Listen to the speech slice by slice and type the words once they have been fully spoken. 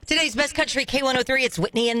Today's Best Country K103, it's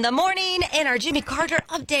Whitney in the Morning, and our Jimmy Carter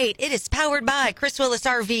update. It is powered by Chris Willis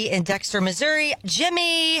RV in Dexter, Missouri.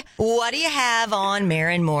 Jimmy, what do you have on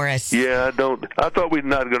Maren Morris? Yeah, I thought we're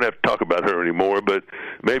not going to have to talk about her anymore, but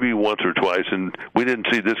maybe once or twice, and we didn't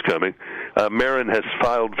see this coming. Maren has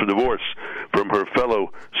filed for divorce from her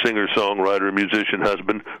fellow singer-songwriter and musician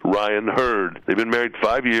husband, Ryan Hurd. They've been married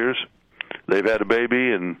 5 years. They've had a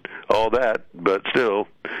baby and all that, but still,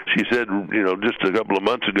 she said, just a couple of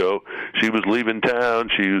months ago, she was leaving town.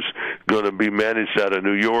 She was going to be managed out of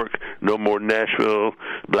New York, no more Nashville,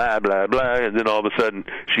 blah, blah, blah. And then all of a sudden,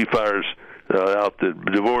 she fires out the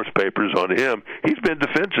divorce papers on him. He's been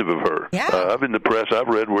defensive of her. Yeah. In the press, I've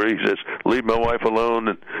read where he says, leave my wife alone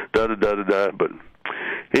and da-da-da-da-da. But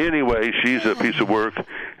anyway, she's a piece of work,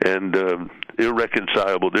 and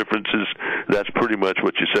irreconcilable differences. That's pretty much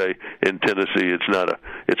what you say in Tennessee. It's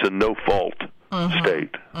a no-fault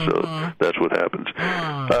state. So that's what happens.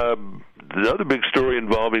 The other big story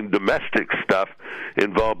involving domestic stuff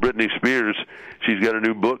involved Britney Spears. She's got a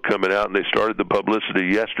new book coming out, and they started the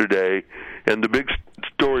publicity yesterday. And the big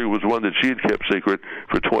story was one that she had kept secret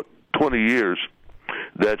for 20 years,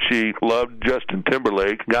 that she loved Justin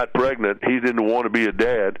Timberlake, got pregnant. He didn't want to be a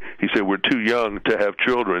dad. He said, we're too young to have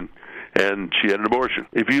children. And she had an abortion.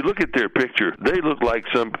 If you look at their picture, they look like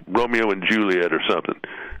some Romeo and Juliet or something.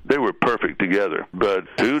 They were perfect together. But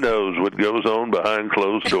who knows what goes on behind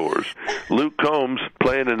closed doors. Luke Combs,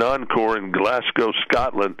 playing an encore in Glasgow,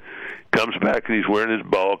 Scotland, comes back and he's wearing his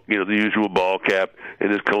the usual ball cap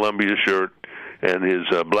and his Columbia shirt and his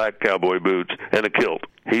black cowboy boots and a kilt.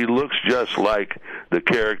 He looks just like the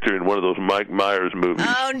character in one of those Mike Myers movies.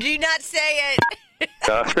 Oh, do not say it.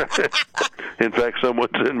 In fact, someone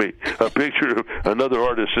sent me a picture. Another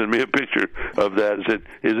artist sent me a picture of that and said,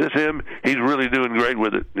 is this him? He's really doing great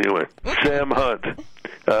with it. Anyway, Sam Hunt.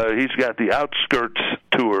 He's got the Outskirts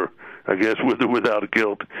tour, I guess, with or without a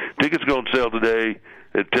kilt. Tickets go on sale today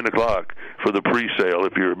at 10 o'clock for the pre-sale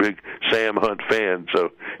if you're a big Sam Hunt fan. So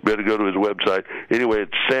you better go to his website. Anyway,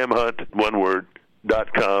 it's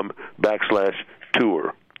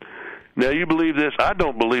samhunt.com/tour. Now, you believe this? I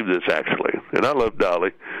don't believe this, actually. And I love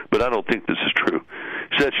Dolly, but I don't think this is true.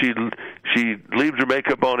 She said she leaves her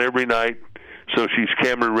makeup on every night, so she's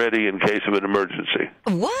camera ready in case of an emergency.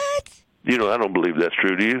 What? I don't believe that's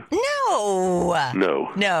true, do you? No.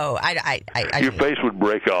 No. I Your face would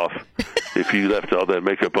break off if you left all that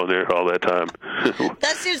makeup on there all that time.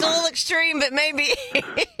 That seems a little extreme, but maybe.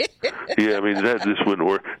 Yeah, this wouldn't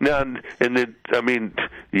work. Now, and then,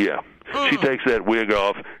 yeah. She takes that wig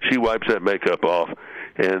off. She wipes that makeup off,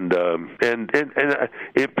 and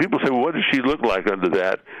if people say, well, what does she look like under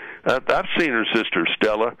that? I've seen her sister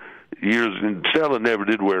Stella and Stella never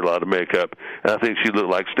did wear a lot of makeup. And I think she looked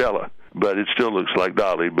like Stella, but it still looks like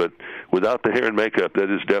Dolly. But without the hair and makeup,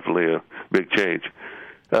 that is definitely a big change.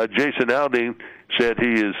 Jason Aldean said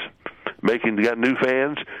he is got new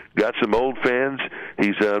fans, got some old fans.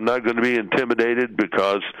 He's not going to be intimidated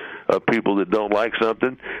because of people that don't like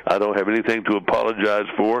something. I don't have anything to apologize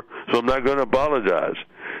for, so I'm not going to apologize.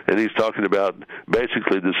 And he's talking about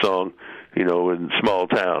basically the song, in Small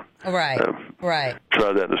Town. Right.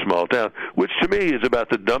 Try that in a small town, which to me is about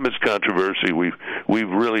the dumbest controversy we've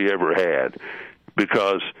really ever had,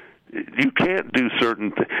 because you can't do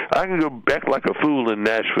certain things. I can go back like a fool in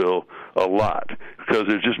Nashville a lot because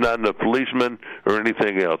there's just not enough policemen or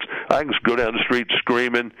anything else. I can go down the street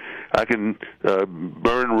screaming. I can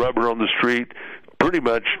burn rubber on the street. Pretty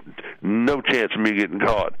much no chance of me getting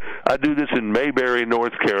caught. I do this in Mayberry,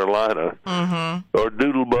 North Carolina, or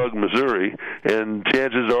Doodlebug, Missouri, and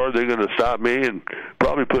chances are they're going to stop me and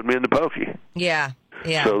probably put me in the pokey. Yeah.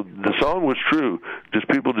 So the song was true. Just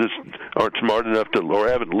people just aren't smart enough or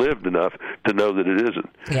haven't lived enough to know that it isn't.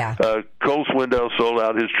 Yeah. Cole Swindell sold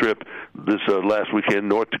out his trip this last weekend,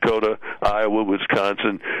 North Dakota, Iowa,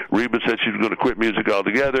 Wisconsin. Reba said she was going to quit music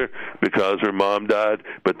altogether because her mom died,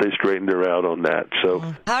 but they straightened her out on that. So.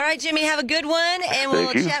 All right, Jimmy, have a good one, and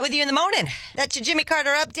we'll chat with you in the morning. That's your Jimmy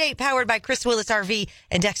Carter update, powered by Chris Willis RV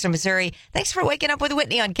in Dexter, Missouri. Thanks for waking up with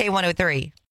Whitney on K103.